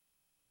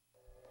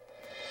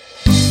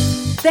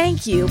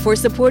Thank you for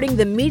supporting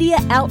the media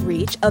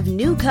outreach of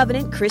New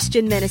Covenant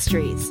Christian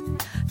Ministries.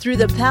 Through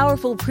the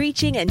powerful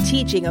preaching and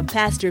teaching of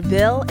Pastor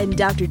Bill and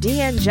Dr.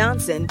 Deanne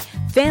Johnson,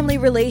 family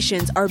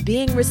relations are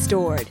being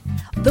restored.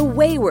 The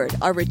wayward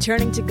are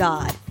returning to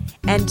God.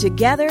 And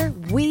together,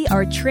 we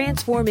are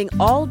transforming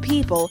all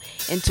people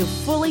into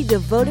fully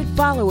devoted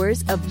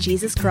followers of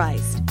Jesus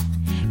Christ.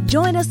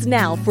 Join us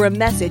now for a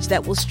message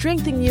that will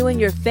strengthen you in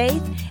your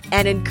faith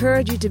and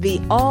encourage you to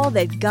be all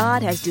that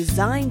God has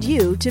designed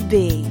you to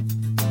be.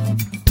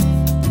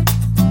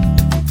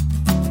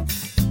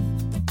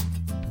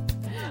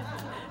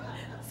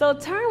 So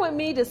turn with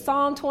me to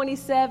Psalm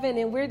 27,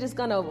 and we're just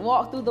going to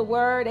walk through the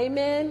word.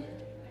 Amen.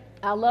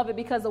 I love it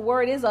because the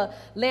word is a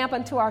lamp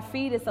unto our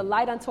feet. It's a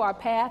light unto our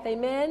path.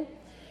 Amen.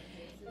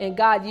 And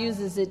God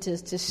uses it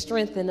to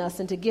strengthen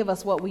us and to give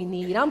us what we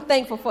need. I'm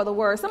thankful for the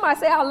word. Somebody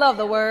say, I love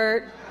the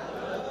word.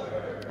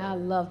 I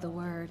love the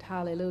word.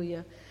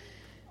 Hallelujah.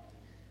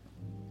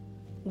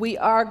 We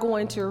are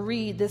going to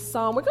read this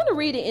psalm. We're going to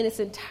read it in its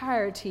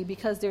entirety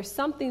because there's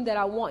something that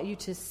I want you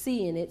to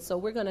see in it. So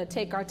we're going to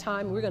take our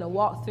time. We're going to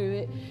walk through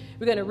it.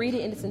 We're going to read it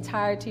in its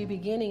entirety,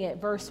 beginning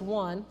at verse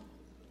 1.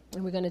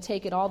 And we're going to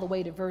take it all the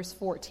way to verse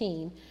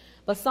 14.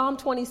 But Psalm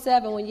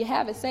 27, when you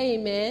have it, say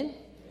amen.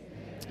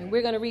 And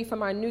we're going to read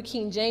from our New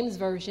King James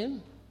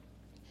Version.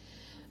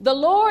 The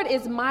Lord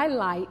is my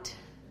light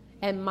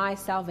and my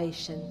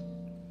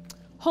salvation.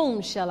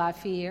 Whom shall I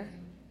fear?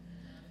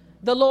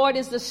 The Lord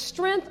is the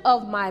strength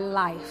of my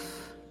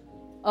life.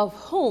 Of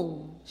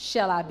whom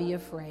shall I be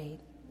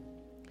afraid?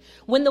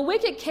 When the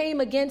wicked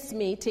came against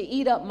me to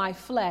eat up my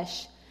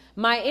flesh,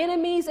 my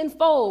enemies and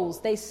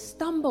foes, they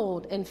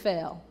stumbled and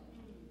fell.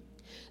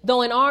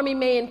 Though an army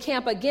may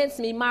encamp against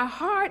me, my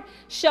heart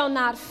shall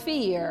not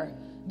fear.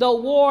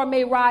 Though war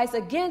may rise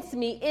against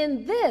me,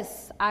 in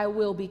this I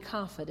will be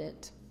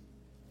confident.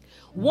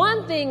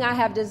 One thing I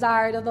have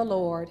desired of the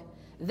Lord,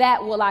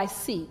 that will I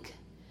seek,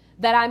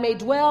 that I may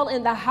dwell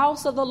in the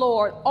house of the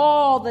Lord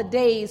all the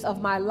days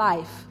of my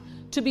life,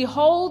 to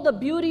behold the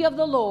beauty of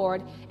the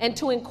Lord and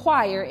to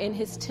inquire in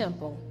his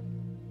temple.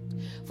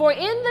 For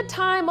in the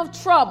time of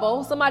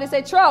trouble, somebody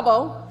say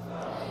trouble,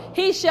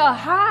 he shall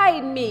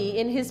hide me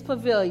in his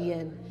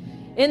pavilion.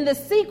 In the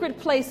secret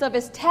place of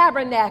his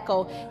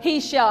tabernacle,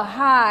 he shall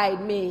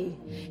hide me.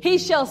 He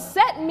shall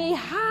set me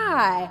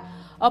high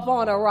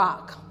upon a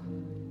rock.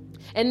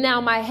 And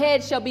now my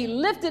head shall be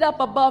lifted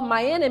up above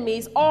my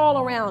enemies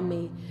all around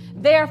me.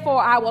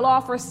 Therefore I will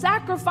offer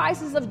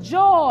sacrifices of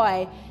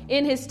joy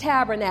in his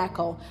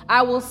tabernacle.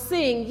 I will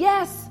sing,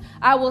 yes,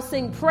 I will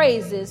sing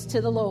praises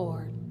to the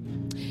Lord.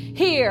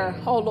 Hear,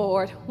 O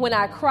Lord, when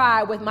I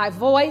cry with my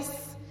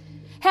voice.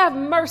 Have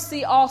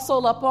mercy also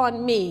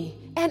upon me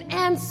and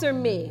answer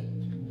me.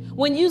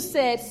 When you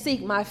said,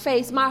 seek my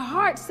face, my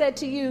heart said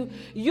to you,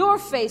 your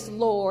face,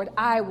 Lord,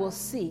 I will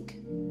seek.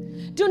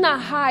 Do not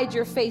hide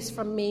your face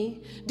from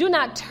me. Do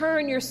not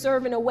turn your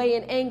servant away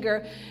in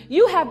anger.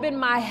 You have been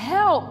my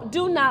help.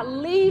 Do not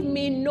leave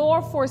me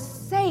nor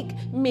forsake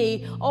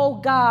me, O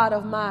God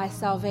of my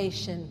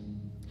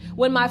salvation.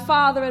 When my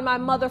father and my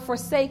mother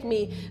forsake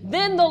me,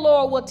 then the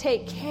Lord will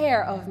take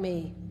care of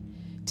me.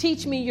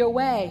 Teach me your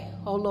way,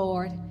 O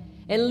Lord,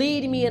 and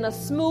lead me in a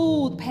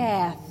smooth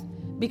path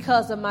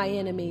because of my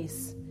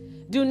enemies.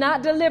 Do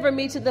not deliver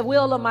me to the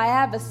will of my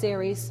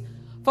adversaries,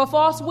 for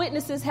false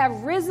witnesses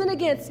have risen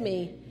against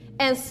me,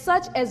 and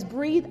such as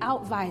breathe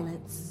out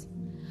violence.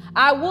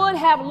 I would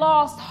have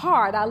lost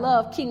heart. I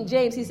love King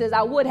James. He says,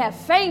 I would have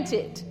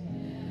fainted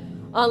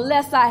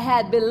unless I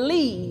had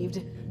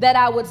believed that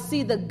I would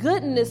see the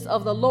goodness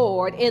of the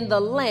Lord in the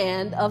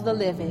land of the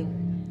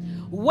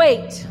living.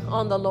 Wait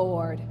on the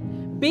Lord.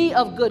 Be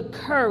of good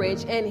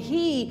courage, and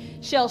he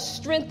shall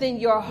strengthen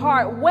your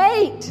heart.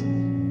 Wait,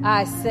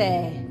 I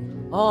say,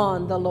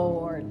 on the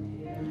Lord.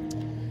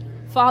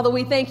 Father,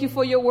 we thank you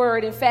for your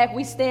word. In fact,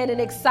 we stand in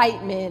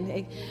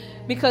excitement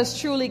because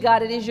truly,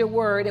 God, it is your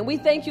word. And we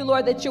thank you,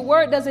 Lord, that your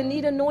word doesn't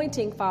need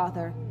anointing,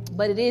 Father,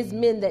 but it is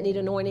men that need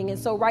anointing. And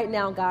so right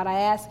now, God,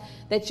 I ask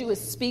that you would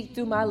speak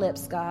through my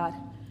lips, God,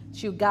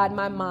 that you guide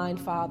my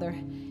mind, Father.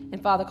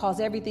 And Father, cause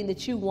everything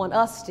that you want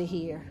us to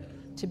hear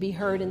to be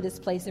heard in this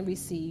place and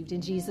received.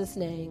 In Jesus'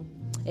 name,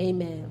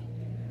 amen.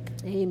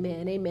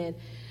 Amen. Amen.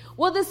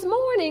 Well, this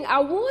morning, I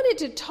wanted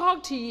to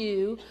talk to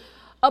you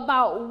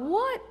about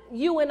what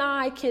you and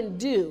I can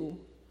do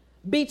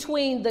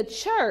between the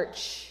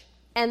church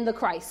and the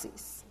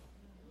crises.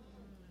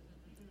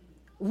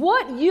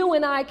 What you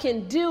and I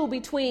can do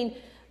between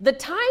the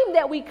time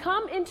that we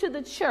come into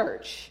the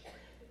church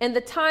and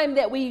the time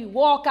that we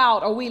walk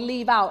out or we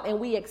leave out and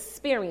we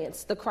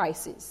experience the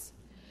crisis.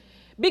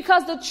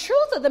 Because the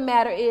truth of the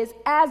matter is,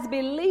 as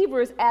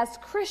believers, as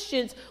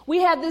Christians, we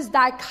have this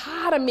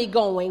dichotomy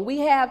going. We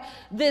have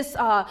this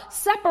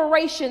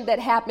separation that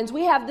happens.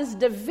 We have this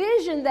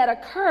division that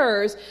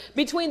occurs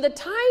between the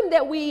time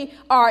that we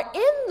are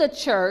in the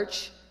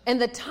church and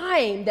the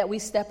time that we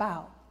step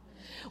out.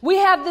 We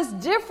have this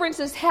difference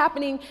that's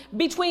happening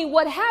between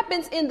what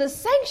happens in the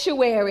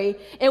sanctuary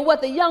and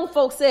what the young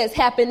folks says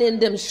happen in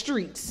them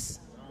streets.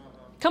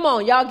 Come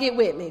on, y'all get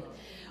with me.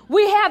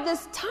 We have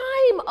this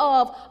time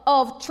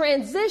of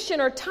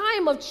transition or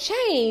time of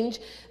change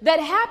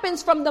that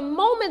happens from the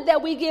moment that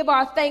we give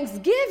our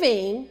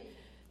thanksgiving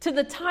to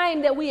the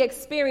time that we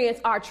experience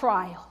our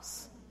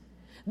trials.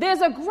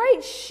 There's a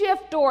great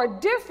shift or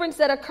difference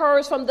that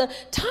occurs from the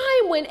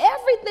time when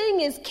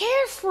everything is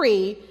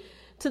carefree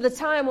to the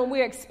time when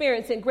we're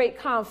experiencing great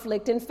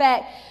conflict. In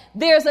fact,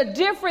 there's a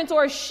difference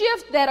or a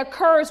shift that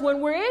occurs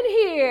when we're in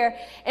here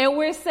and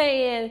we're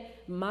saying,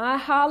 my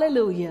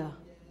hallelujah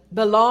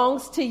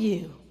belongs to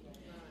you.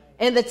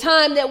 And the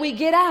time that we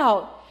get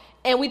out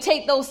and we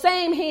take those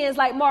same hands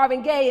like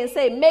Marvin Gaye and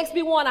say, makes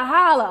me want to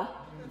holler,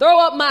 throw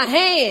up my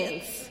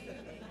hands.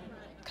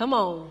 Come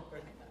on.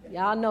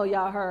 Y'all know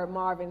y'all heard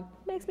Marvin.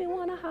 Makes me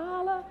want to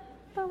holler,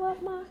 throw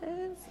up my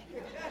hands.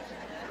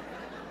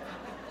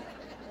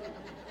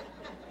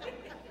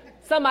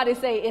 Somebody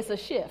say it's a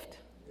shift.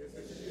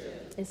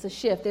 It's a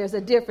shift. There's a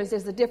difference.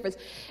 There's a difference.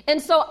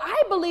 And so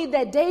I believe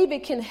that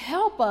David can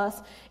help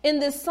us in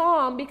this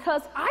psalm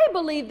because I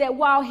believe that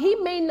while he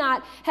may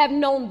not have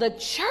known the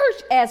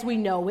church as we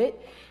know it,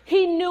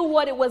 he knew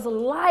what it was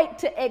like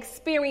to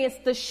experience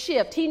the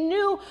shift. He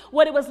knew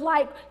what it was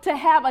like to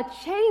have a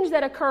change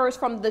that occurs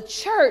from the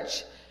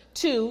church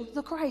to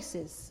the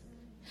crisis.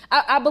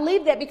 I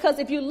believe that because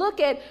if you look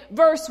at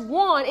verse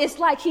 1, it's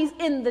like he's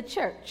in the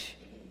church.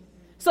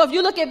 So if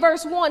you look at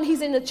verse 1, he's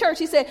in the church.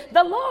 He said,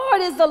 the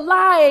Lord is the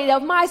light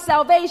of my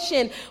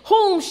salvation.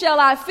 Whom shall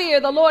I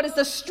fear? The Lord is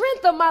the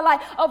strength of my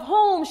life. Of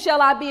whom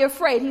shall I be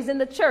afraid? He's in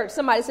the church.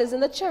 Somebody says in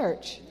the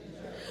church.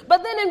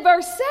 But then in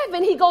verse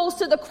 7, he goes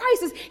to the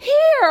crisis.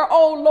 Hear,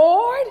 O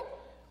Lord,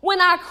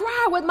 when I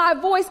cry with my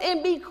voice,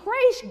 and be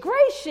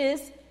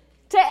gracious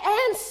to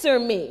answer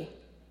me.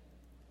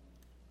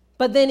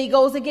 But then he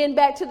goes again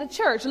back to the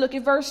church. Look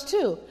at verse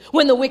 2.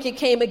 When the wicked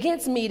came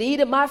against me to eat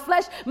of my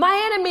flesh,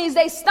 my enemies,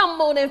 they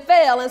stumbled and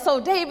fell. And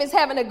so David's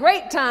having a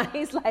great time.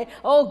 He's like,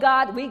 oh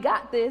God, we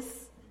got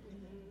this.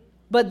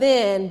 But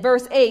then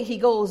verse 8, he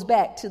goes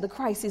back to the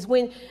crisis.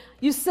 When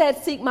you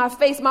said, seek my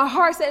face, my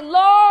heart said,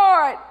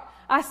 Lord,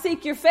 I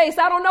seek your face.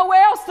 I don't know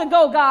where else to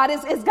go, God.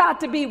 It's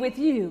got to be with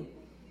you.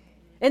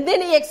 And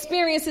then he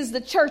experiences the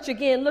church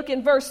again. Look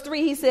in verse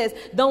 3. He says,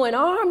 though an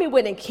army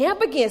would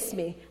encamp against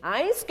me,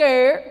 I ain't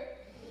scared.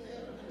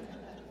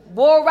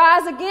 War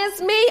rise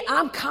against me,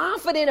 I'm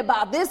confident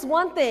about this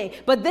one thing.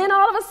 But then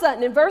all of a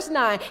sudden in verse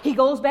 9, he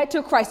goes back to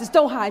a crisis.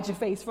 Don't hide your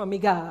face from me,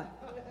 God.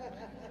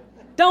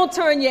 Don't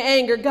turn your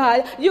anger,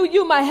 God.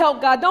 You my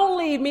help, God. Don't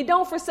leave me.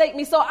 Don't forsake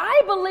me. So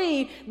I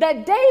believe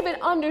that David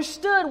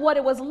understood what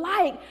it was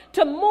like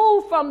to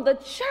move from the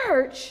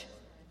church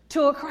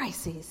to a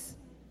crisis.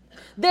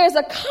 There's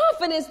a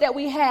confidence that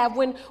we have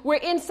when we're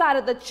inside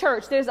of the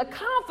church. There's a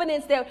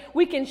confidence that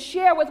we can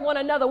share with one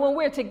another when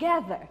we're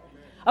together.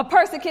 A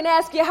person can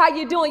ask you how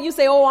you doing. You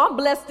say, oh, I'm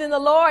blessed in the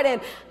Lord and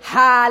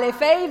highly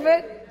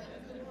favored.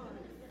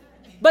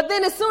 But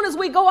then as soon as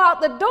we go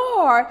out the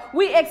door,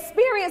 we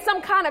experience some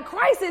kind of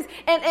crisis.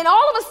 And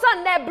all of a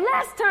sudden that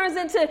blessed turns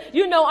into,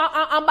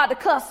 I'm about to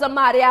cuss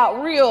somebody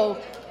out real.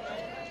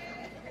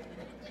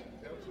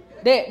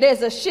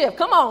 There's a shift.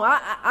 Come on.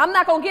 I'm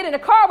not going to get in the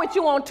car with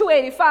you on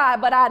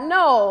 285, but I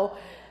know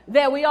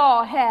that we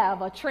all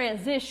have a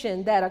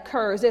transition that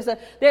occurs. There's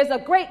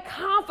a great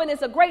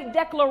confidence, a great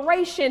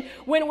declaration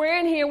when we're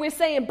in here. We're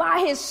saying, by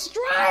his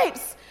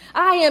stripes,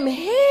 I am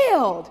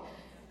healed.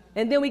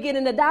 And then we get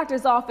in the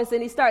doctor's office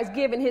and he starts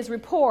giving his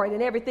report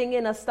and everything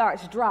in us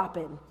starts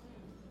dropping.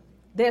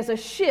 There's a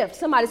shift.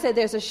 Somebody said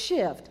there's a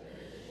shift.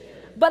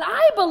 But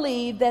I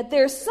believe that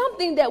there's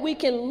something that we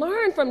can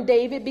learn from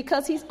David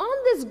because he's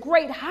on this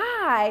great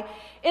high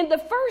in the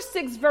first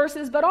 6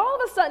 verses, but all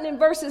of a sudden in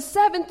verses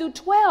 7 through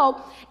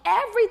 12,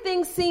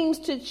 everything seems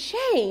to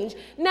change.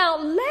 Now,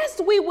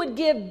 lest we would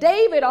give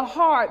David a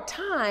hard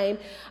time,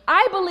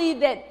 I believe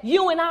that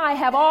you and I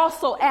have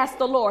also asked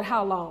the Lord,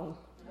 how long?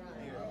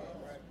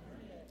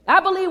 I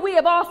believe we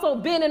have also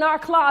been in our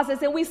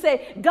closets and we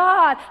say,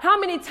 God, how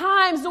many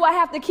times do I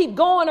have to keep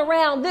going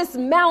around this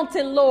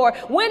mountain, Lord?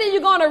 When are you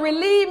going to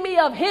relieve me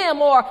of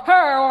him or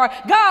her? Or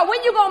God, when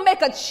are you going to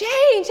make a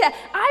change?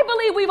 I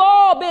believe we've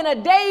all been a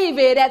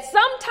David at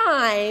some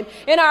time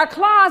in our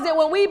closet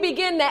when we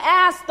begin to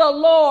ask the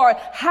Lord,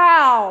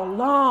 how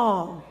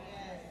long?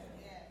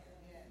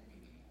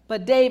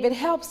 But David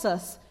helps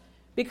us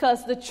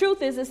because the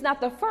truth is it's not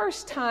the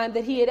first time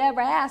that he had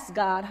ever asked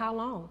God, how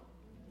long?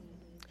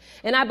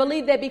 And I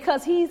believe that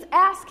because he's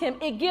asked him,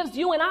 it gives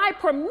you and I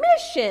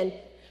permission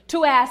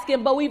to ask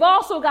him. But we've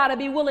also got to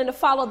be willing to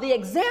follow the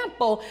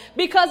example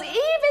because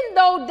even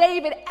though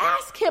David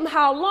asked him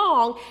how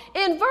long,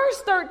 in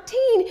verse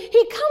 13,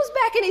 he comes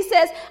back and he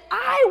says,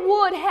 I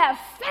would have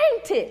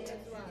fainted.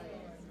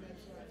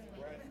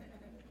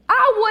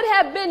 I would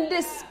have been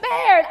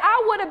despaired.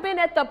 I would have been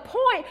at the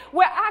point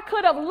where I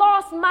could have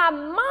lost my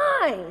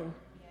mind.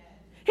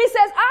 He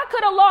says, I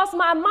could have lost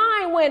my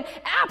mind when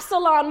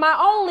Absalom, my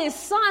only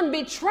son,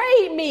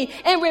 betrayed me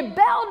and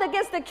rebelled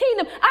against the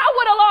kingdom. I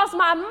would have lost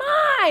my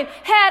mind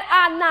had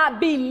I not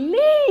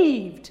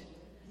believed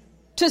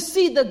to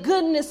see the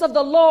goodness of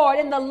the Lord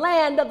in the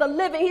land of the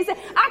living. He said,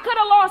 I could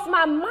have lost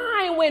my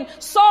mind when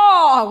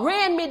Saul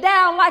ran me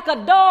down like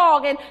a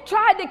dog and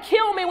tried to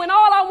kill me when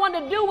all I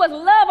wanted to do was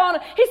love on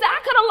him. He said, I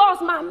could have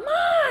lost my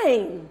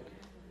mind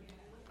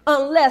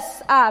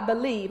unless I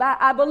believe.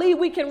 I believe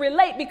we can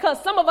relate,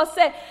 because some of us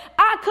said,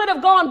 I could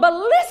have gone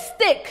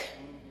ballistic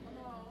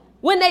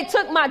when they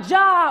took my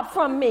job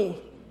from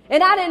me.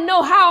 And I didn't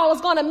know how I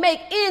was going to make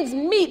ends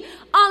meet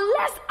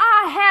unless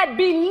I had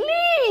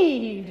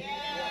believed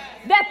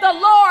that the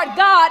Lord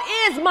God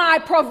is my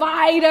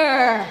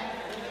provider.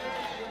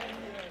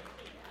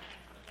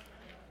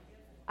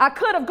 I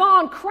could have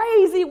gone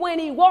crazy when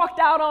he walked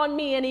out on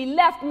me and he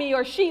left me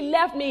or she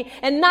left me,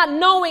 and not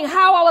knowing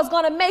how I was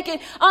going to make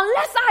it,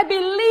 unless I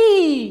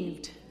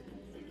believed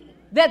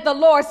that the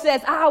Lord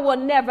says, I will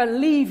never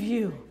leave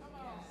you,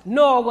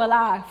 nor will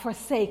I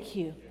forsake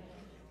you.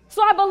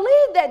 So I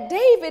believe that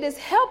David is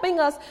helping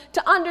us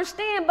to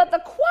understand, but the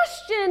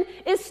question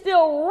is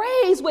still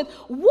raised with,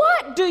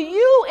 what do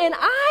you and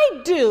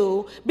I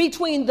do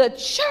between the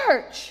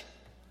church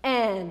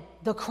and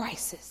the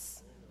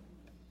crisis?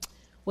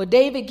 Well,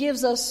 David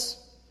gives us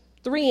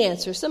 3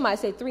 answers. Somebody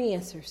say 3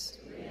 answers.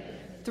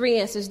 3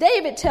 answers.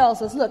 David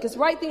tells us, look, it's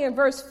right there in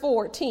verse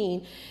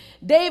 14.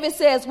 David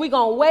says, we're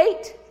going to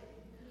wait,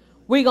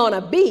 we're going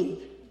to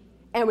be,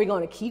 and we're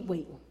going to keep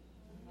waiting.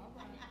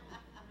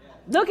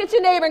 Look at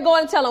your neighbor and go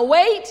and tell him,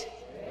 wait,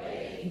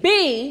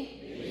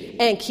 be,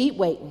 and keep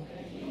waiting.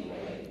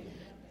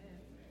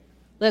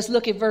 Let's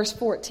look at verse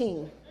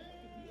 14.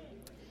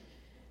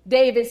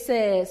 David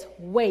says,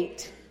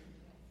 wait.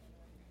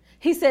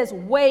 He says,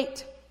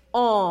 wait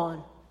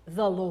on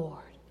the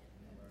Lord.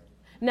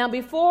 Now,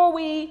 before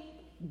we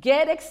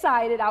get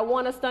excited, I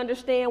want us to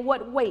understand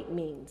what wait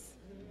means.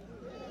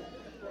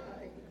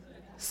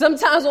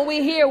 Sometimes when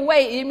we hear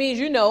wait, it means,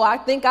 I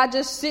think I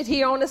just sit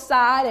here on the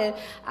side and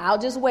I'll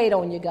just wait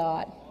on you,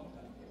 God.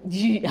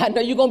 I know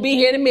you're going to be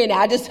here in a minute.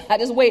 I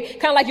just wait.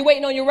 Kind of like you're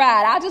waiting on your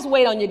ride. I'll just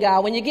wait on you,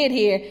 God. When you get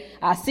here,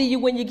 I'll see you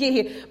when you get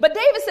here. But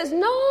David says,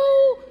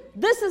 no,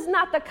 this is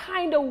not the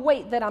kind of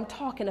wait that I'm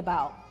talking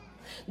about.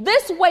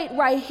 This wait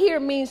right here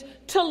means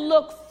to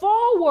look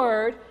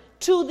forward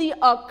to the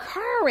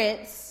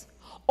occurrence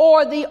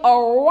or the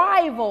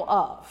arrival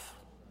of.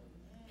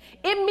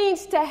 It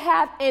means to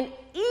have an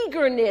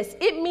eagerness.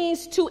 It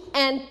means to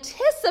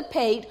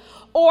anticipate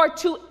or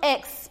to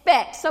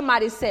expect.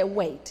 Somebody said,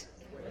 wait.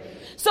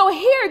 So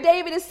here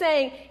David is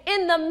saying,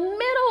 in the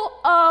middle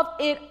of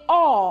it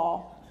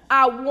all,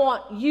 I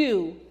want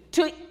you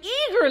to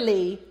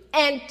eagerly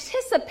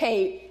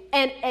anticipate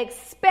and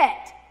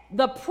expect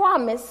the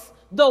promise,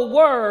 the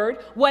word,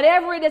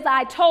 whatever it is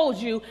I told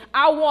you.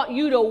 I want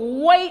you to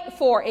wait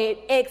for it,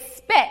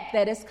 expect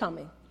that it's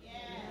coming.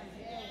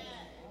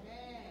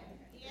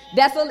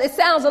 It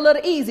sounds a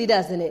little easy,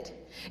 doesn't it?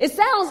 It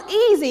sounds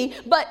easy,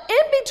 but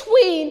in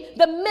between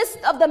the midst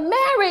of the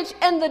marriage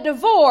and the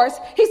divorce,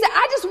 he said,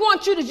 I just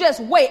want you to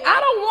just wait. I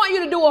don't want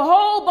you to do a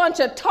whole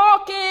bunch of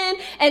talking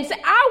and say,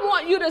 I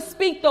want you to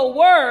speak the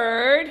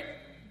word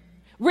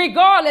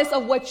regardless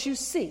of what you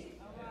see.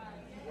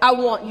 I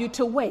want you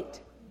to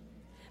wait.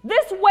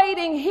 This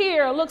waiting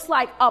here looks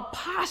like a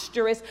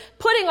posture. It's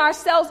putting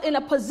ourselves in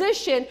a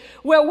position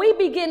where we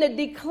begin to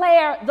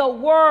declare the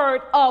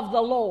word of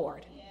the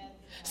Lord.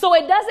 So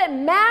it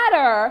doesn't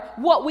matter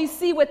what we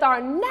see with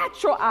our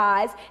natural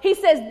eyes. He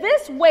says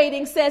this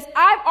waiting says,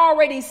 I've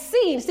already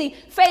seen. See,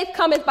 faith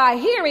cometh by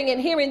hearing,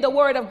 and hearing the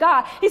word of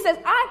God. He says,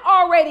 I've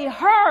already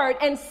heard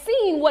and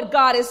seen what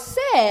God has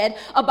said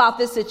about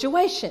this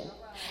situation.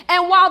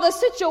 And while the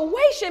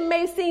situation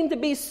may seem to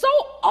be so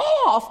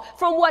off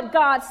from what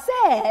God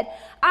said,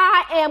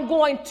 I am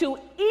going to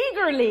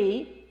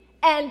eagerly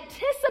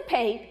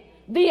anticipate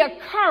the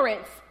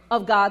occurrence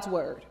of God's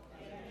word.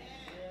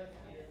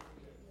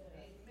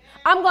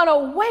 I'm going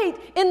to wait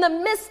in the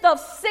midst of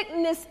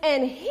sickness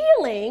and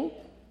healing.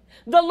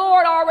 The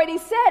Lord already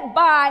said,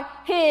 by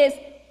his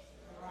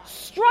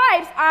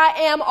stripes I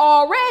am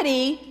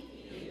already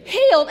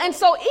healed. And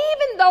so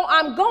even though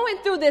I'm going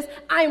through this,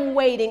 I'm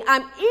waiting.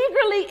 I'm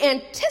eagerly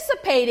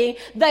anticipating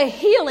the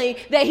healing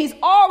that he's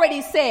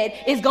already said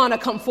is going to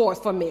come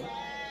forth for me.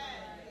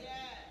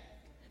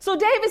 So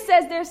David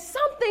says there's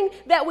something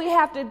that we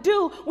have to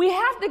do. We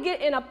have to get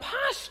in a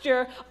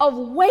posture of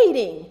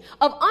waiting,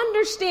 of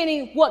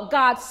understanding what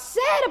God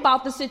said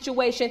about the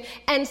situation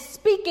and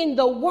speaking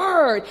the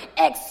word,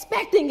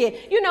 expecting it.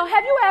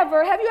 Have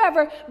you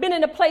ever been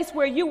in a place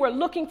where you were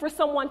looking for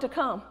someone to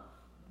come?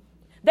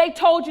 They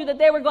told you that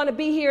they were going to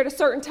be here at a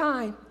certain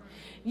time.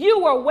 You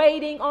were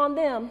waiting on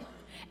them.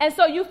 And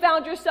so you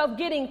found yourself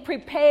getting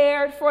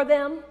prepared for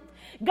them.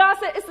 God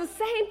said, it's the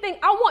same thing.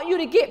 I want you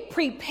to get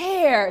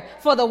prepared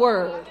for the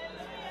word.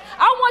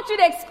 I want you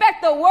to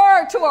expect the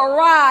word to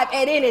arrive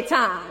at any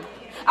time.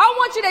 I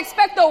want you to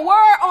expect the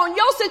word on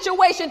your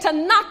situation to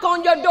knock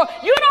on your door.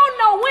 You don't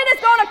know when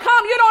it's going to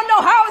come. You don't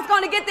know how it's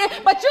going to get there.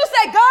 But you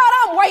say, God,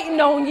 I'm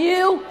waiting on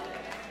you.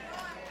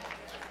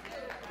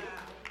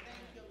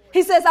 He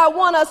He says, I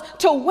want us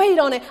to wait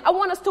on it. I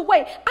want us to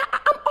wait.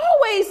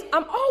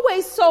 I'm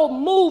always so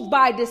moved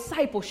by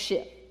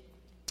discipleship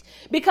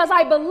because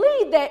I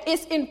believe that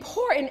it's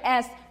important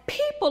as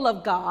people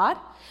of God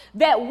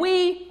that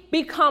we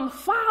become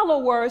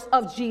followers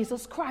of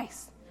Jesus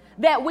Christ,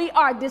 that we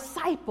are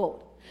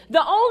discipled.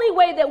 The only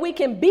way that we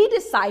can be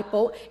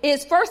discipled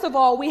is, first of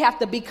all, we have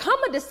to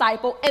become a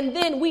disciple, and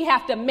then we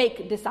have to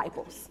make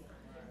disciples.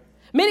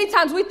 Many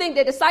times we think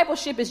that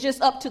discipleship is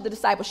just up to the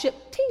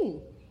discipleship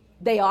team.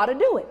 They ought to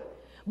do it.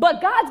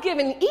 But God's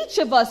given each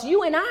of us,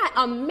 you and I,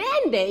 a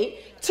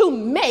mandate to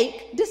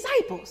make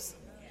disciples.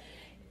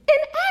 In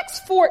Acts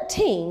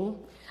 14,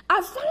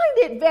 I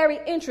find it very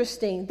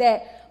interesting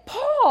that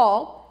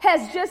Paul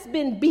has just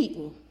been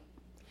beaten.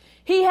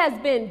 He has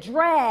been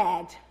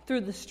dragged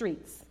through the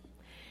streets.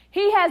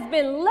 He has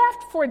been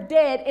left for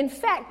dead. In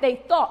fact, they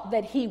thought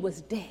that he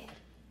was dead.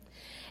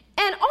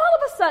 And all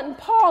of a sudden,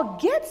 Paul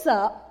gets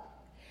up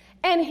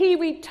and he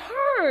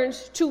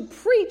returns to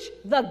preach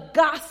the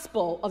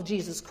gospel of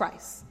Jesus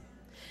Christ.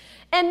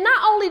 And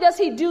not only does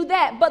he do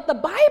that, but the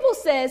Bible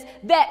says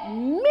that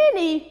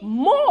many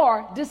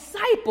more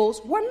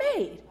disciples were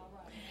made.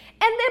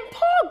 And then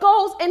Paul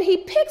goes and he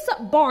picks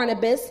up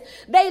Barnabas.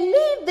 They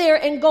leave there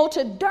and go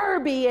to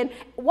Derbe. And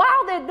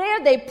while they're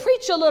there, they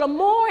preach a little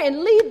more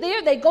and leave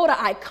there. They go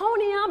to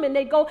Iconium and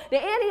they go to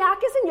Antioch.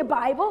 It's in your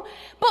Bible.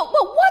 But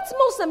what's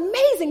most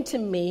amazing to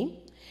me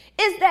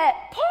is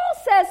that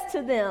Paul says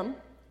to them,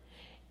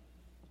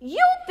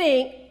 you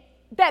think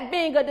that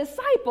being a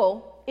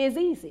disciple is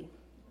easy.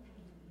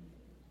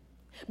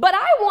 But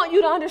I want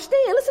you to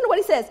understand, listen to what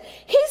he says.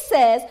 He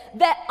says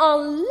that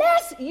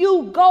unless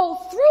you go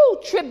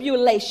through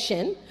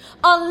tribulation,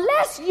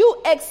 unless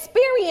you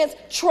experience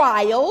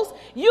trials,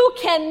 you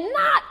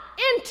cannot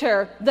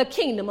enter the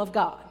kingdom of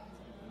God.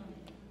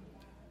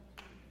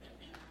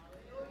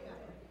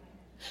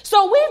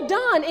 So we've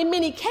done, in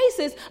many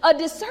cases, a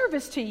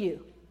disservice to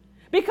you.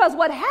 Because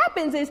what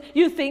happens is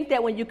you think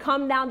that when you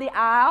come down the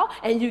aisle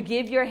and you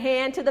give your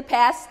hand to the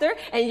pastor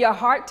and your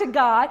heart to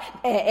God,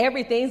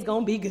 everything's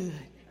going to be good.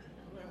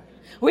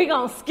 We're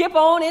going to skip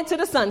on into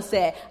the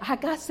sunset. I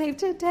got saved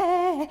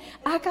today.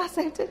 I got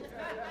saved today.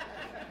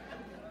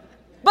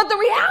 But the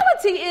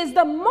reality is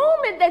the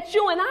moment that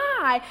you and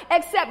I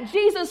accept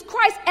Jesus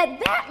Christ, at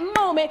that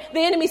moment,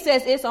 the enemy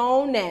says it's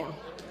on now.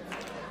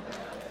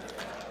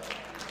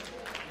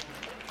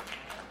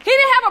 He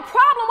didn't have a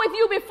problem with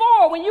you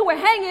before when you were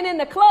hanging in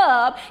the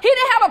club. He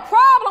didn't have a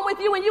problem with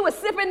you when you were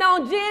sipping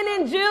on gin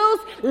and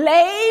juice,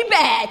 laid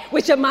back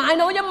with your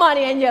mind on your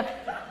money and your...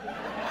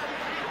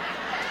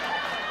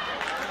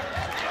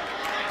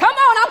 Come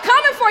on, I'm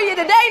coming for you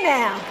today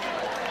now.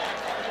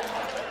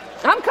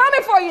 I'm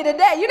coming for you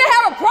today. You didn't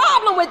have a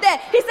problem with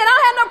that. He said, I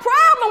don't have no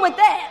problem with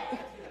that.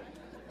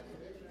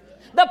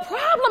 The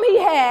problem he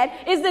had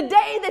is the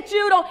day that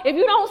if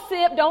you don't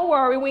sip, don't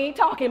worry, we ain't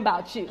talking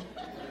about you.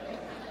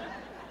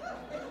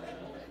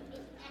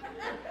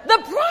 The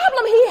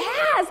problem he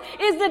has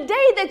is the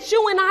day that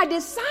you and I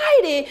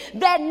decided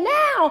that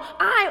now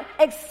I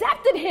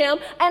accepted him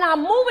and I'm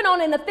moving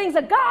on in the things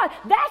of God.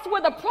 That's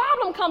where the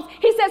problem comes.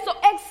 He says, so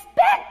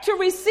expect to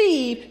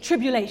receive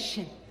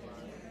tribulation.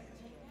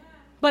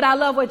 But I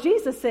love what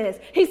Jesus says.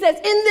 He says,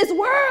 in this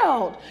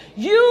world,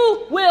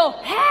 you will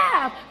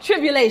have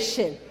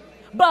tribulation.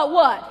 But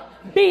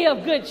what? Be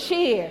of good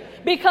cheer,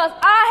 because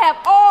I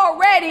have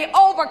already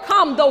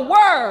overcome the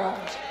world.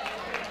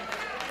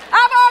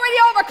 I've already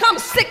overcome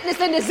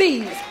sickness and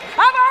disease.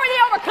 I've already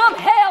overcome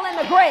hell and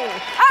the grave.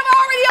 I've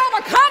already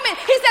overcome it.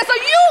 He said, so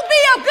you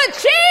be of good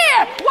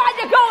cheer while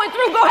you're going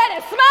through. Go ahead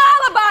and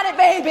smile about it,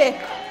 baby.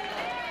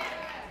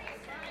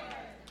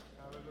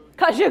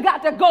 Because you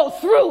got to go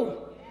through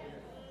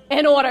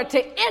in order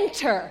to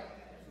enter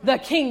the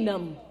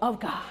kingdom of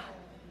God.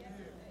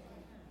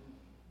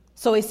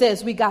 So he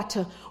says we got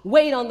to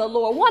wait on the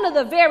Lord. One of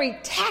the very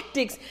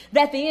tactics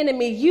that the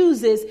enemy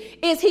uses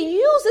is he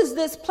uses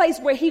this place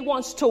where he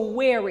wants to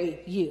weary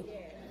you.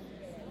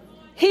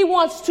 He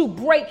wants to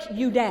break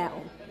you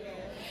down.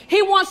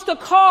 He wants to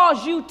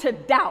cause you to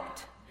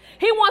doubt.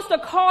 He wants to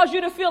cause you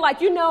to feel like,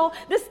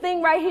 this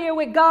thing right here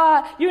with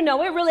God, it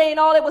really ain't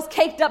all it was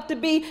caked up to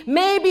be.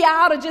 Maybe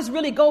I ought to just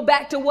really go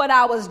back to what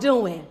I was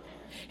doing.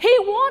 He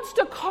wants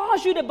to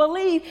cause you to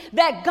believe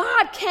that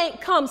God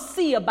can't come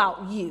see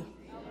about you.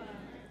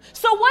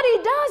 So what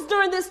he does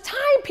during this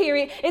time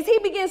period is he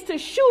begins to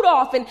shoot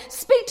off and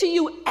speak to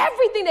you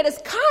everything that is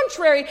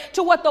contrary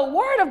to what the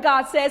word of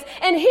God says.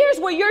 And here's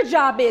where your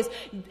job is.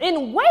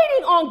 In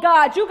waiting on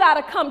God, you got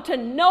to come to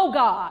know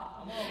God.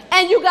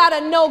 And you got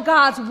to know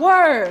God's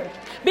word.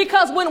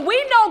 Because when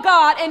we know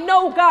God and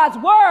know God's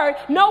word,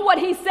 know what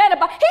he said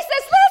about, he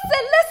says,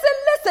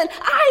 listen.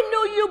 I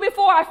knew you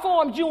before I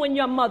formed you in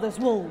your mother's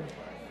womb.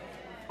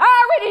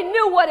 I already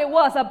knew what it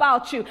was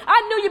about you.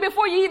 I knew you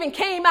before you even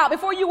came out,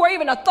 before you were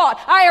even a thought.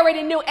 I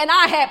already knew, and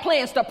I had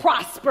plans to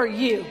prosper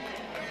you.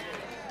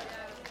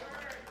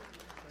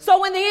 So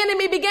when the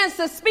enemy begins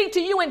to speak to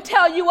you and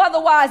tell you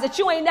otherwise, that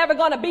you ain't never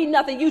going to be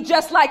nothing, you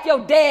just like your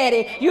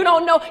daddy, you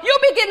don't know, you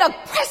begin to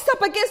press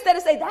up against that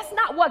and say, that's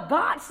not what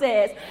God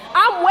says.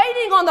 I'm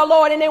waiting on the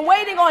Lord and then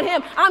waiting on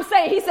him. I'm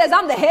saying, he says,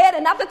 I'm the head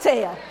and not the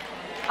tail.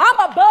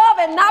 I'm above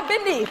and not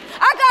beneath.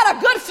 I got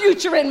a good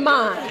future in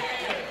mind.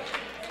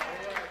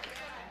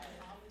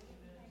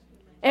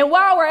 And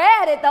while we're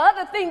at it, the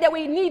other thing that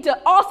we need to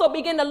also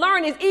begin to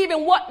learn is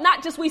even what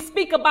not just we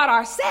speak about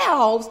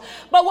ourselves,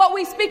 but what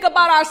we speak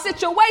about our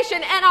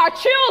situation and our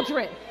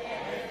children.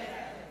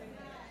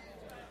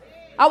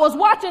 I was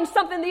watching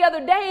something the other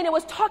day, and it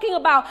was talking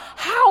about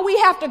how we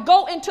have to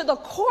go into the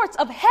courts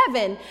of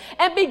heaven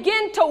and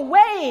begin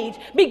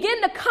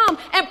to come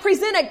and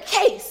present a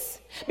case.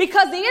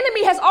 Because the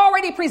enemy has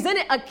already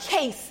presented a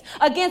case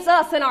against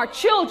us and our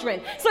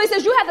children. So he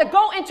says you have to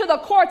go into the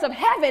courts of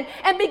heaven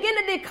and begin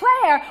to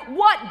declare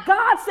what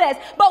God says.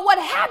 But what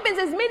happens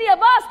is many of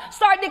us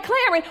start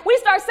declaring, we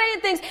start saying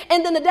things,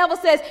 and then the devil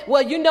says,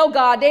 well, you know,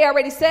 God, they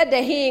already said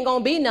that he ain't going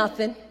to be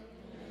nothing.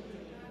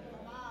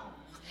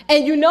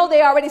 And you know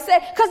they already said,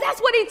 because that's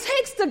what he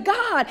takes to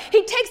God.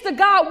 He takes to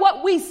God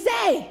what we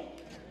say.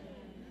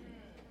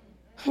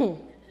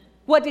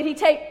 What did he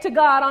take to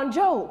God on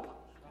Job?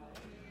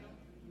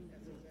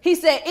 He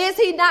said, is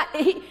he not?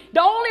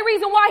 The only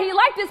reason why he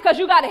liked this is because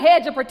you got a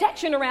hedge of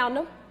protection around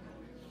him.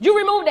 You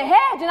remove the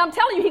hedge, and I'm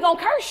telling you, he's going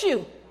to curse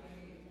you.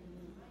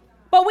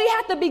 But we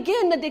have to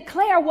begin to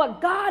declare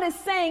what God is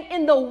saying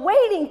in the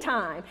waiting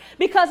time.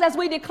 Because as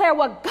we declare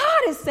what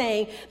God is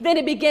saying, then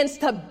it begins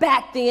to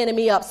back the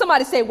enemy up.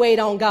 Somebody say, wait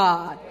on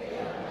God.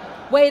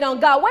 Wait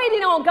on God.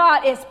 Waiting on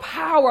God is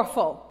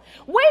powerful.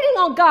 Waiting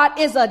on God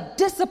is a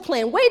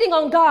discipline. Waiting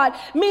on God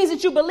means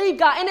that you believe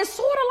God. And it's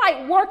sort of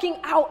like working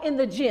out in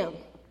the gym.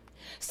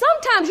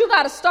 Sometimes you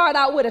got to start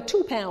out with a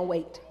 2-pound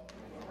weight.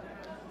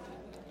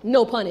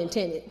 No pun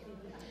intended.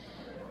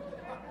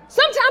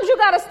 Sometimes you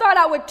got to start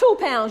out with 2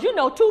 pounds. You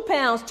know, 2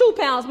 pounds. 2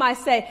 pounds might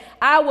say,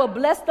 I will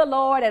bless the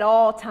Lord at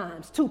all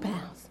times. 2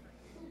 pounds.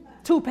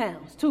 2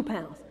 pounds. 2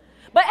 pounds.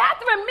 But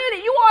after a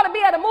minute, you ought to be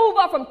able to move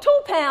up from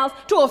 2 pounds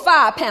to a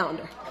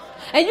 5-pounder.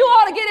 And you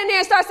ought to get in there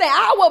and start saying,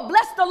 I will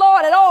bless the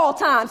Lord at all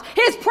times.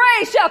 His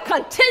praise shall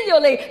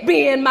continually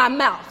be in my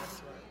mouth.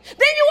 Then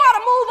you ought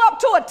to move up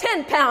to a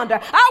 10-pounder.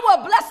 I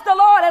will bless the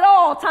Lord at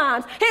all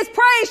times. His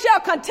praise shall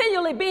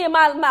continually be in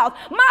my mouth.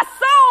 My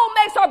soul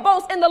makes her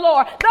boast in the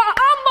Lord. The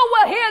humble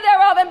will hear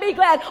thereof and be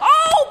glad.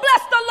 Oh,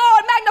 bless the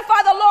Lord,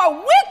 magnify the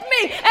Lord with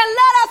me, and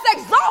let us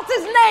exalt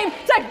his name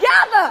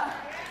together.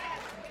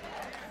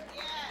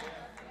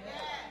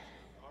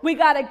 We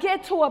got to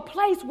get to a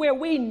place where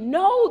we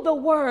know the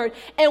word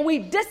and we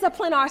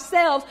discipline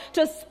ourselves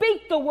to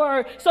speak the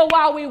word. So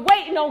while we're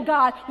waiting on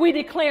God, we're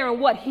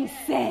declaring what he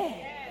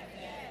said.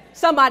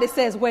 Somebody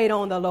says, wait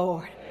on the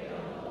Lord.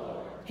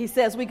 He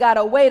says we got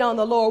to wait on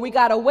the Lord. We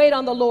got to wait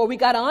on the Lord. We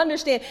got to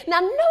understand. Now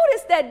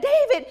notice that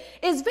David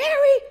is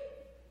very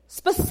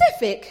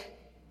specific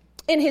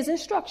in his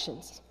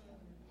instructions.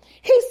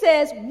 He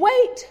says,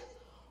 wait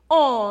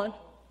on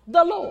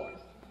the Lord.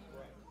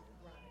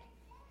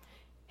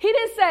 He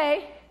didn't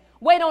say,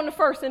 wait on the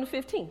 1st and the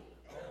 15th.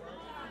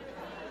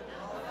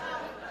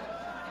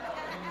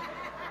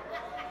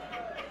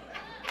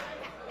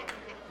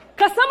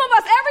 Because some of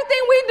us, everything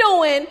we're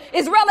doing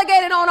is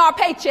relegated on our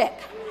paycheck.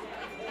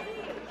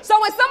 So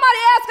when somebody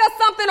asks us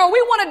something or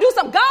we want to do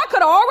something, God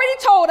could have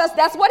already told us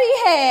that's what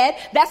he had.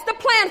 That's the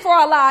plan for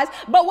our lives.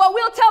 But what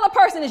we'll tell a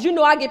person is, you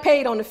know, I get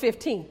paid on the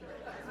 15th.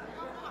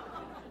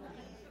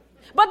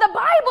 But the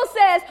Bible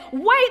says,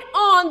 wait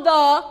on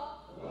the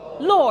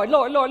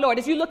Lord.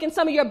 If you look in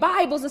some of your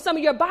Bibles,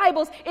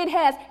 it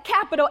has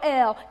capital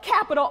L,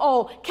 capital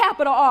O,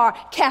 capital R,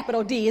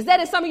 capital D. Is that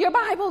in some of your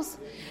Bibles?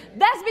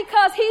 That's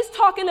because he's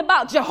talking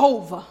about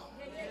Jehovah.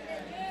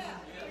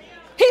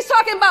 He's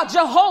talking about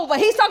Jehovah.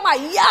 He's talking about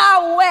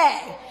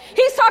Yahweh.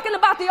 He's talking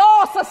about the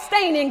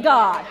all-sustaining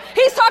God.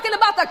 He's talking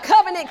about the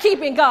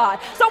covenant-keeping God.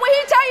 So when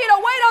he tell you to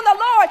wait on the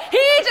Lord, he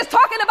ain't just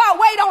talking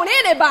about wait on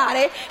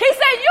anybody. He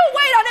said you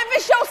wait on, if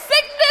it's your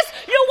sickness,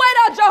 you wait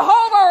on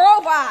Jehovah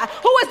Rohi,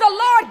 who is the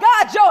Lord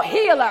God, your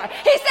healer.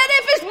 He said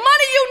if it's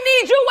money you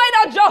need, you wait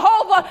on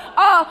Jehovah.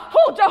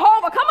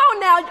 Jehovah? Come on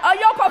now,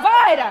 your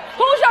provider.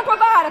 Who's your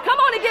provider? Come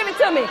on and give it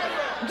to me.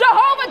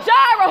 Jehovah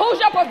Jireh, who's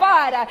your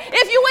provider?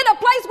 If you're in a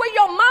place where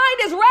your mind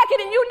is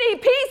racking and you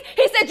need peace,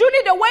 he said you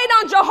need to wait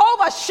on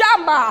Jehovah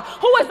Shammah,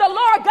 who is the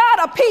Lord God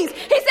of peace.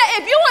 He said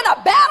if you're in a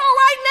battle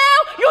right now,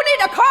 you need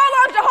to call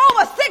on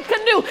Jehovah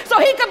Tsidkenu so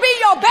he can be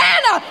your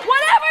banner.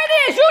 Whatever it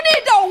is, you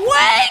need to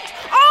wait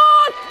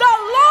on the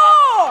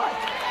Lord.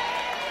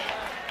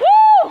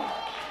 Woo!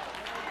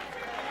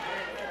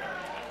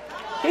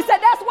 He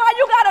said that's why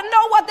you got to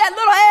know what that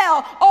little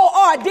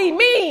L-O-R-D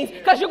means,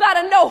 because you got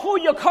to know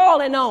who you're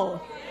calling on.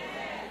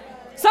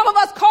 Some of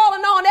us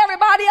calling on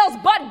everybody else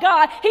but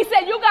God. He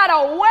said you got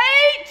to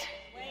wait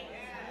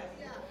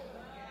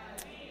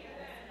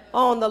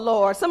on the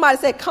Lord. Somebody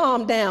said,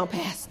 calm down,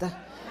 Pastor.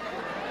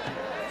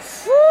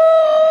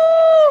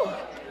 Woo!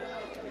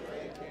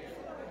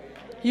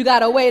 You got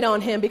to wait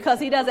on him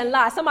because he doesn't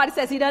lie. Somebody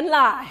says he doesn't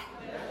lie.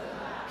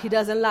 He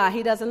doesn't lie.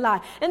 He doesn't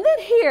lie. And then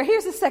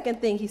here's the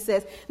second thing he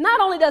says. Not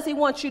only does he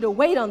want you to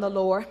wait on the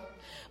Lord,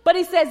 but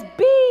he says,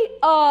 be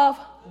of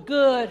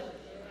good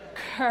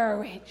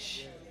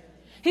courage.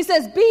 He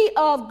says, be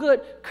of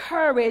good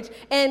courage,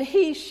 and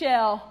he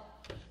shall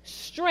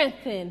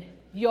strengthen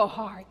your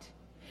heart.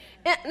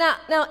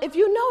 Now, if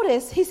you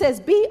notice, he says,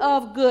 be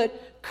of good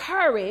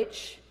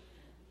courage.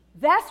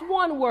 That's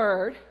one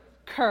word,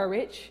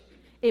 courage.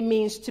 It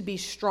means to be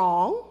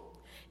strong.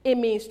 It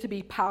means to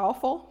be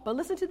powerful. But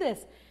listen to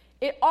this.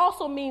 It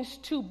also means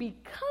to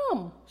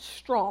become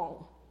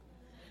strong.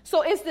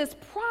 So it's this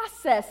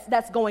process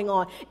that's going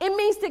on. It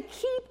means to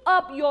keep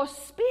up your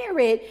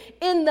spirit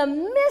in the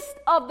midst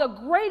of the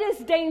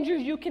greatest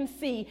dangers you can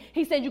see.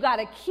 He said you got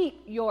to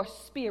keep your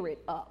spirit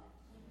up.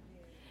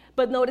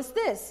 But notice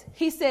this.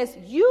 He says,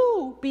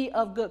 you be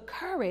of good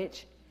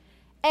courage,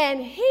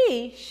 and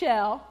he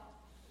shall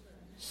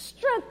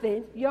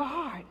strengthen your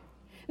heart.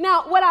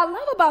 Now, what I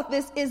love about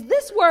this is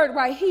this word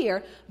right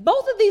here.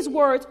 Both of these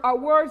words are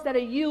words that are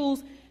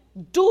used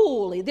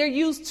dually. They're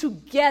used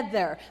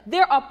together.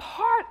 They're a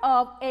part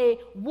of a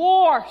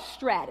war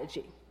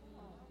strategy.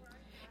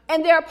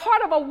 And they're a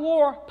part of a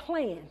war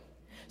plan.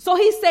 So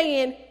he's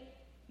saying,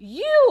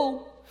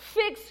 you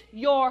fix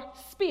your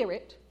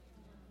spirit.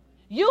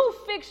 You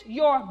fix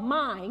your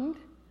mind.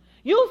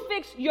 You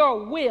fix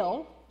your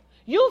will.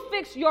 You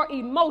fix your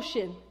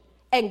emotion,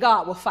 and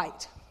God will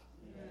fight.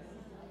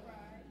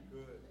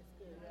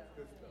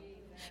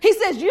 He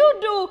says,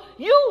 you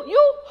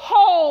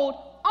hold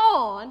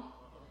on,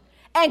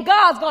 and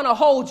God's going to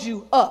hold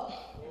you up.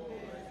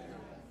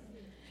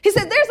 He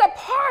said, there's a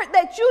part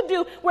that you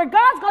do where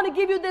God's going to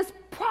give you this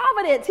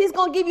providence. He's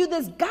going to give you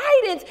this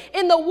guidance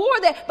in the war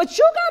but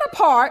you got a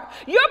part.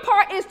 Your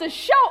part is to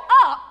show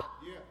up,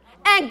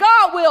 and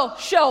God will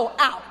show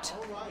out.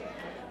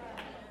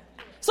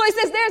 So he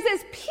says there's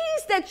this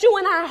peace that you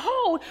and I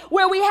hold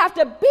where we have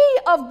to be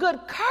of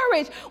good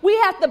courage. We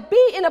have to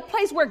be in a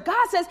place where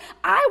God says,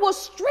 I will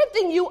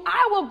strengthen you.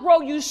 I will grow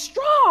you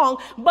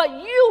strong, but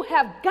you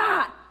have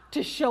got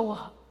to show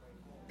up.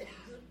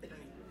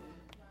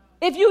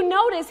 If you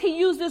notice, he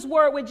used this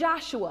word with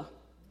Joshua.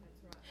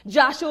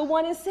 Joshua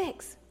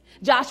 1:6.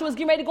 Joshua's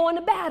getting ready to go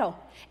into battle.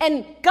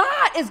 And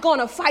God is going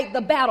to fight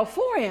the battle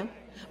for him.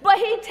 But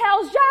he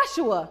tells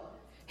Joshua,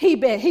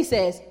 he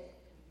says,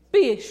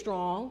 be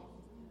strong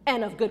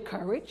and of good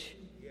courage.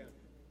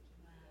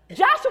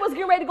 Joshua's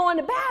getting ready to go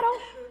into battle.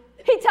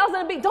 He tells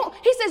them he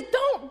says,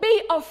 don't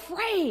be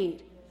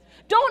afraid.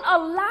 Don't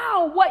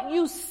allow what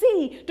you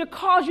see to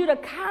cause you to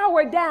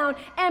cower down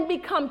and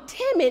become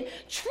timid.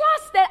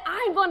 Trust that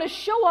I'm going to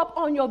show up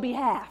on your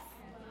behalf.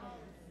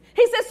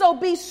 He says, so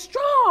be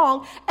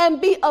strong and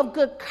be of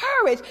good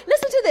courage.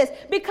 Listen to this,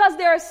 because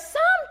there are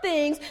some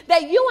things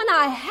that you and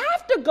I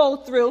have to go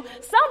through.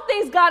 Some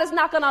things God is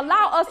not going to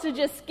allow us to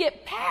just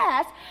skip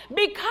past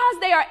because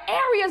they are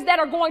areas that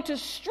are going to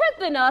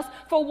strengthen us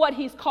for what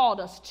he's called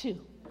us to.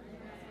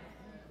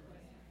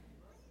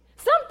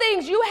 Some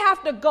things you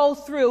have to go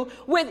through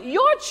with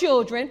your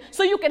children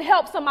so you can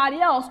help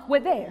somebody else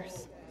with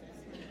theirs.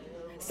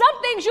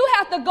 Some things you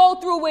have to go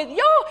through with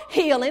your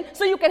healing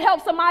so you can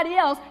help somebody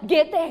else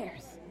get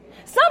theirs.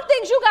 Some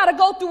things you got to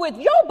go through with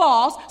your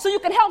boss so you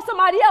can help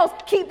somebody else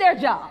keep their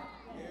job.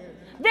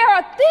 There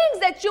are things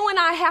that you and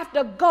I have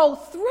to go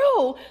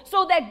through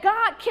so that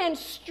God can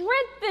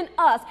strengthen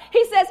us.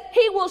 He says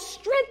he will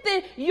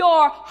strengthen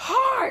your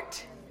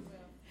heart.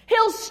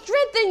 He'll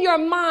strengthen your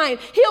mind.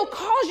 He'll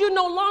cause you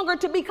no longer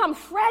to become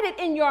fretted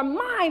in your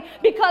mind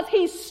because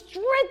he's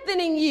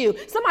strengthening you.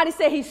 Somebody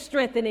say he's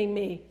strengthening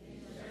me.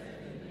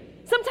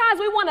 Sometimes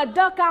we want to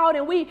duck out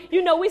and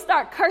we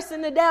start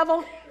cursing the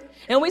devil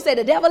and we say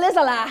the devil is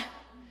a lie.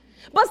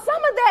 But some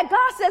of that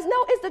God says,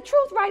 no, it's the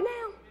truth right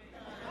now.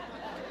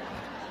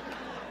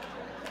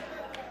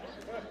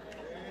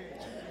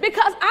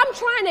 Because I'm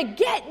trying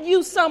to get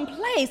you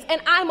someplace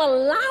and I'm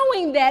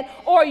allowing that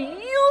or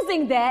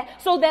using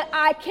that so that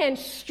I can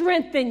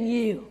strengthen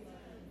you.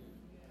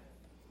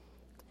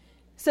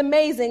 It's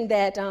amazing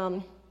that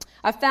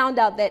I found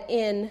out that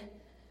in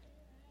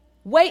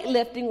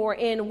weightlifting or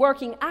in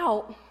working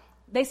out,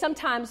 they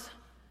sometimes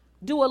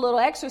do a little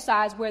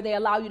exercise where they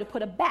allow you to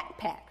put a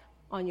backpack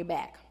on your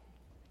back.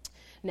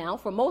 Now,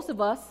 for most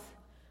of us,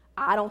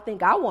 I don't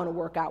think I want to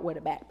work out with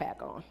a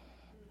backpack on.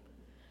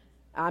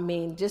 I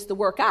mean, just to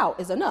work out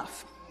is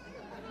enough.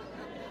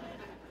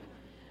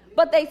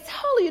 But they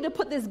tell you to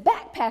put this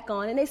backpack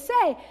on, and they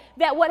say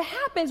that what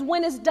happens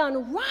when it's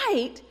done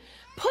right,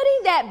 putting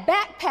that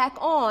backpack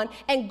on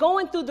and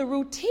going through the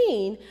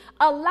routine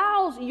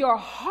allows your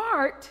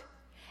heart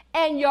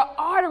and your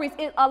arteries,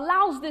 it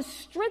allows this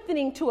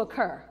strengthening to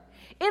occur.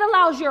 It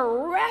allows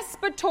your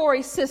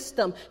respiratory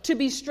system to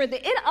be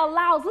strengthened. It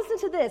allows, listen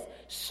to this,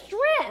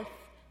 strength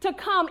to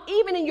come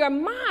even in your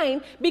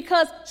mind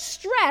because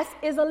stress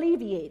is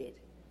alleviated.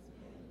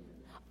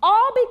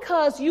 All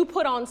because you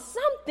put on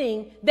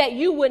something that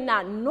you would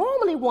not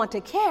normally want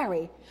to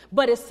carry,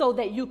 but it's so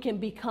that you can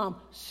become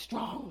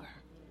stronger.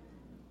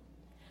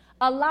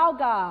 Allow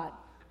God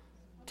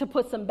to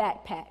put some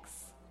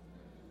backpacks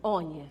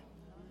on you.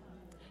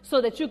 so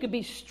that you could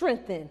be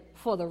strengthened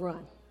for the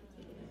run.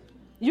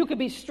 You could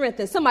be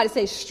strengthened. Somebody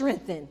say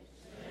strengthened.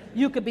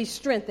 You could be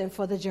strengthened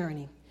for the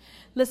journey.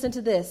 Listen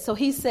to this. So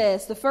he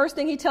says, the first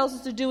thing he tells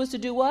us to do is to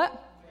do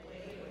what?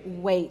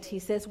 Wait. He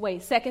says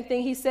wait. Second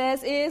thing he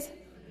says is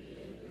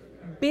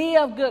be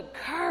of good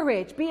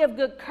courage. Be of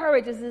good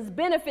courage. Is this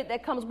benefit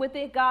that comes with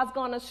it. God's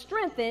going to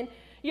strengthen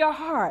your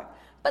heart.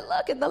 But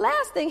look at the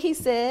last thing he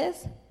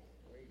says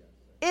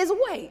is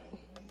wait.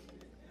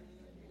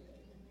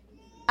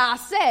 I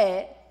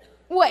said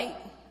wait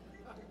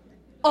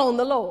on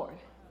the Lord.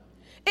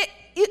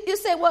 You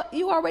say, well,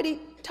 you already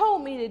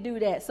told me to do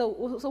that. So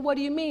what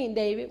do you mean,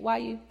 David? Why are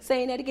you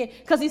saying that again?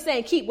 Because he's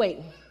saying keep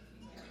waiting.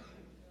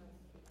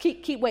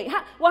 Keep waiting.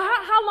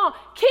 How long?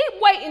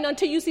 Keep waiting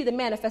until you see the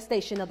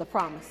manifestation of the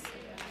promise.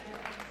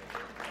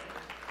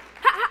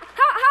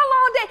 How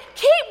long, Dave?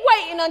 Keep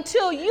waiting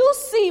until you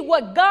see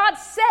what God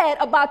said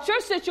about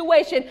your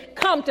situation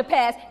come to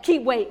pass.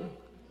 Keep waiting.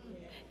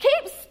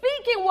 Keep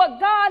speaking what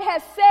God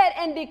has said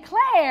and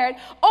declared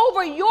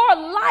over your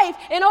life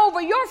and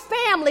over your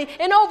family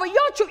and over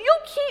your children. You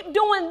keep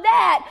doing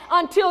that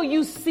until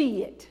you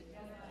see it.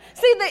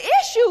 See, the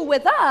issue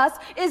with us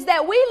is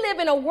that we live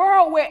in a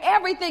world where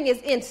everything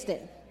is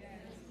instant.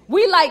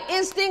 We like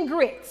instant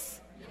grits.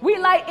 We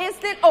like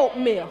instant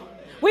oatmeal.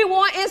 We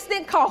want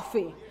instant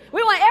coffee.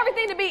 We want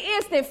everything to be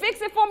instant.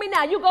 Fix it for me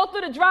now. You go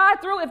through the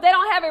drive-thru. If they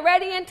don't have it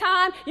ready in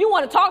time, you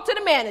want to talk to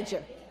the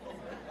manager.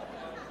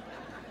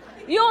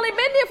 You only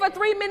been there for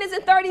 3 minutes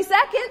and 30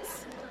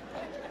 seconds.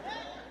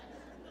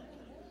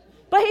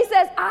 But he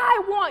says,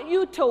 I want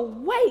you to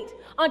wait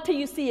until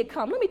you see it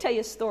come. Let me tell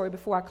you a story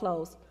before I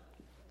close.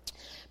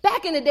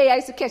 Back in the day, I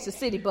used to catch the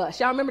city bus.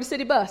 Y'all remember the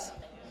city bus?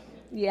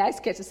 Yeah, I used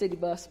to catch the city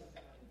bus.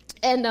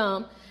 And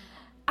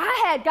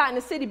I had gotten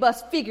the city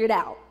bus figured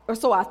out, or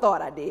so I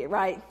thought I did,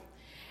 right?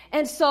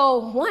 And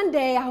so one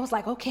day I was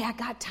like, okay, I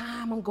got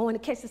time. I'm going to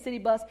catch the city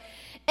bus.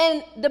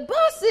 And the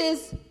bus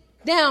is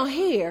down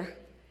here.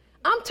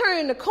 I'm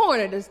turning the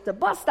corner. The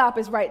bus stop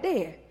is right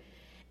there.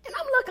 And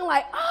I'm looking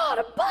like, oh,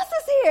 the bus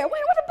is here.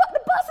 Wait, the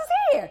bus is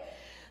here.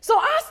 So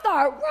I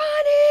start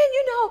running,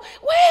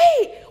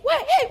 wait.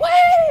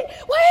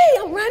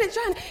 I'm running,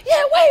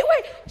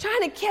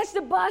 trying to catch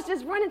the bus,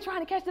 just running,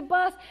 trying to catch the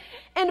bus.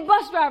 And the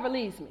bus driver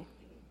leaves me.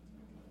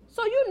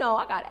 So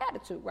I got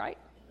attitude, right?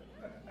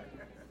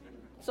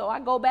 So I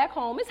go back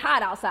home. It's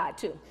hot outside,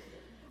 too.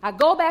 I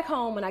go back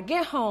home. When I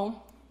get home,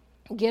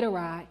 get a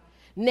ride.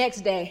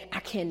 Next day, I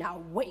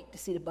cannot wait to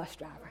see the bus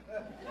driver.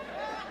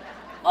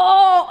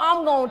 Oh,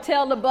 I'm going to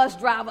tell the bus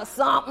driver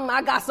something.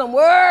 I got some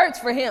words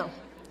for him.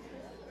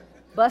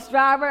 Bus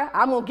driver,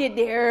 I'm going to get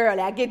there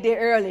early. I get there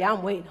early.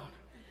 I'm waiting on him.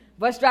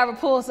 Bus driver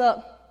pulls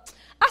up.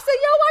 I said,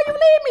 why you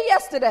leave me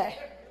yesterday?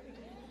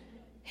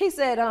 He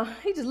said,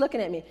 he just looking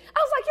at me. I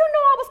was like,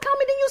 I was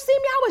coming. Didn't you see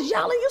me? I was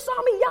yelling. You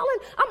saw me yelling.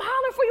 I'm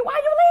hollering for you.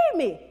 Why you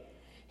leave me?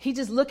 He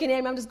just looking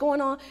at me. I'm just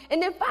going on.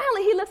 And then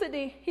finally he looks at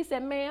me. He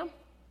said, ma'am.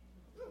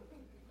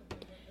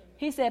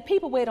 He said,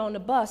 people wait on the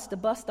bus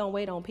don't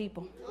wait on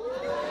people.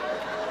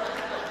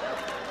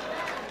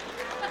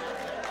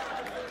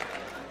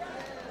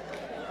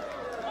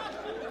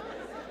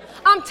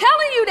 I'm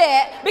telling you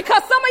that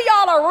because some of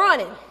y'all are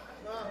running.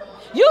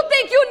 You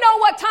think you know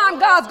what time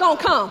God's going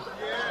to come.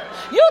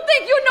 You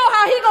think you know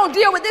how he's going to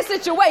deal with this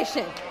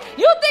situation.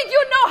 You think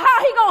you know how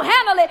he's going to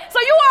handle it. So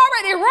you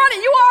already running.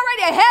 You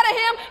already ahead of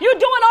him. You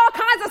doing all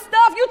kinds of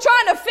stuff. You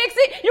trying to fix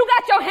it. You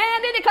got your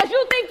hand in it because you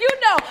think you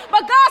know.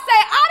 But God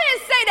said, I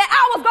didn't say that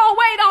I was going to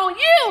wait on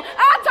you.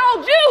 I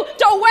told you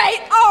to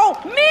wait on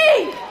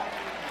me.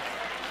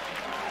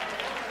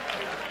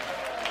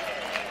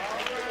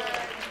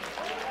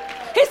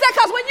 He said,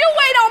 because when you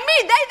wait on me,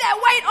 they that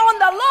wait on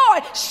the Lord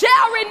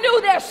shall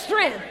renew their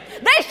strength.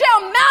 They shall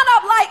mount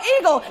up like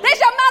eagles. They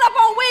shall mount up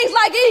on wings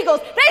like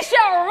eagles. They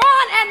shall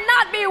run and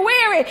not be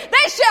weary.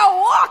 They shall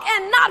walk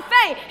and not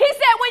faint. He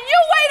said, when you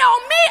wait on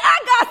me, I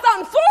got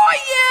something for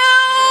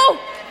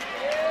you.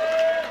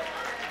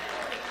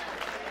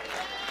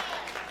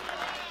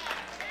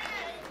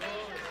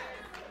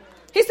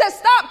 He said,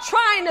 stop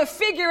trying to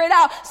figure it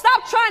out.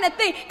 Stop trying to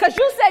think, because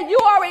you said you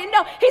already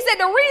know. He said,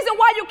 the reason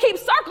why you keep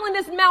circling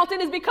this mountain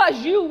is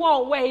because you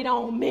won't wait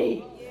on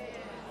me.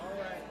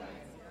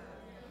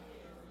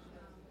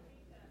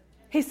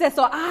 He said,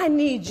 so I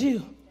need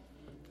you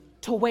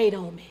to wait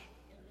on me.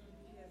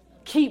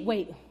 Keep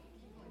waiting.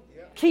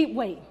 Keep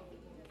waiting.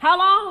 How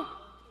long?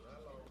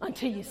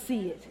 Until you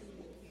see it.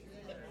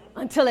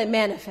 Until it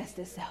manifests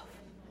itself.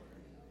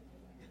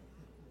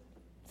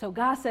 So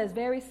God says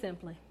very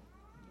simply,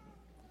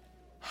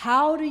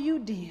 how do you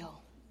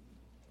deal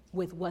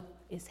with what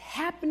is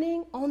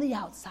happening on the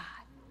outside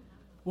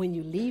when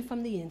you leave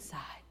from the inside?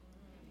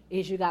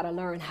 Is you got to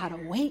learn how to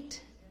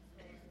wait.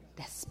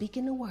 That's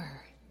speaking the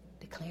word,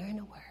 declaring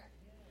the word.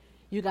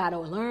 You got to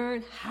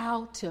learn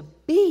how to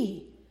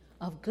be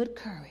of good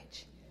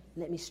courage.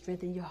 Let me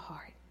strengthen your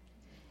heart.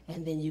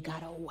 And then you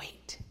got to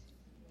wait.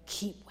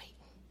 Keep waiting.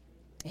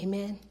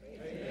 Amen?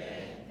 Amen.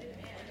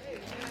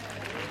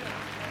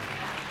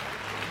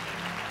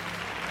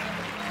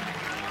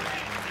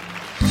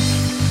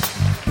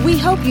 We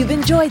hope you've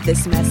enjoyed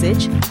this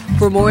message.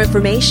 For more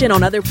information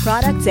on other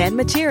products and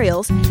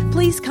materials,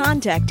 please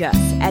contact us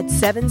at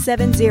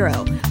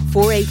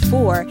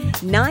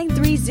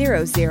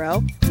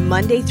 770-484-9300,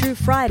 Monday through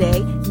Friday,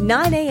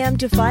 9 a.m.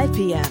 to 5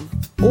 p.m.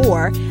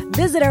 Or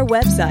visit our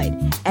website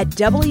at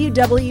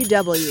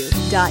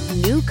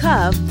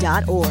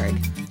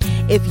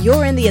www.newcov.org. If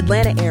you're in the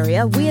Atlanta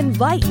area, we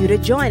invite you to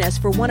join us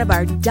for one of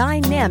our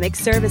dynamic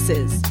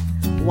services.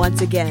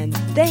 Once again,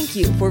 thank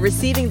you for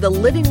receiving the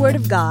living Word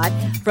of God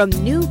from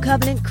New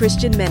Covenant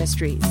Christian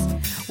Ministries,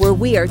 where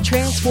we are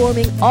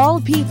transforming all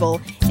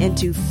people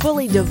into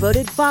fully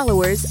devoted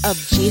followers of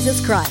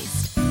Jesus Christ.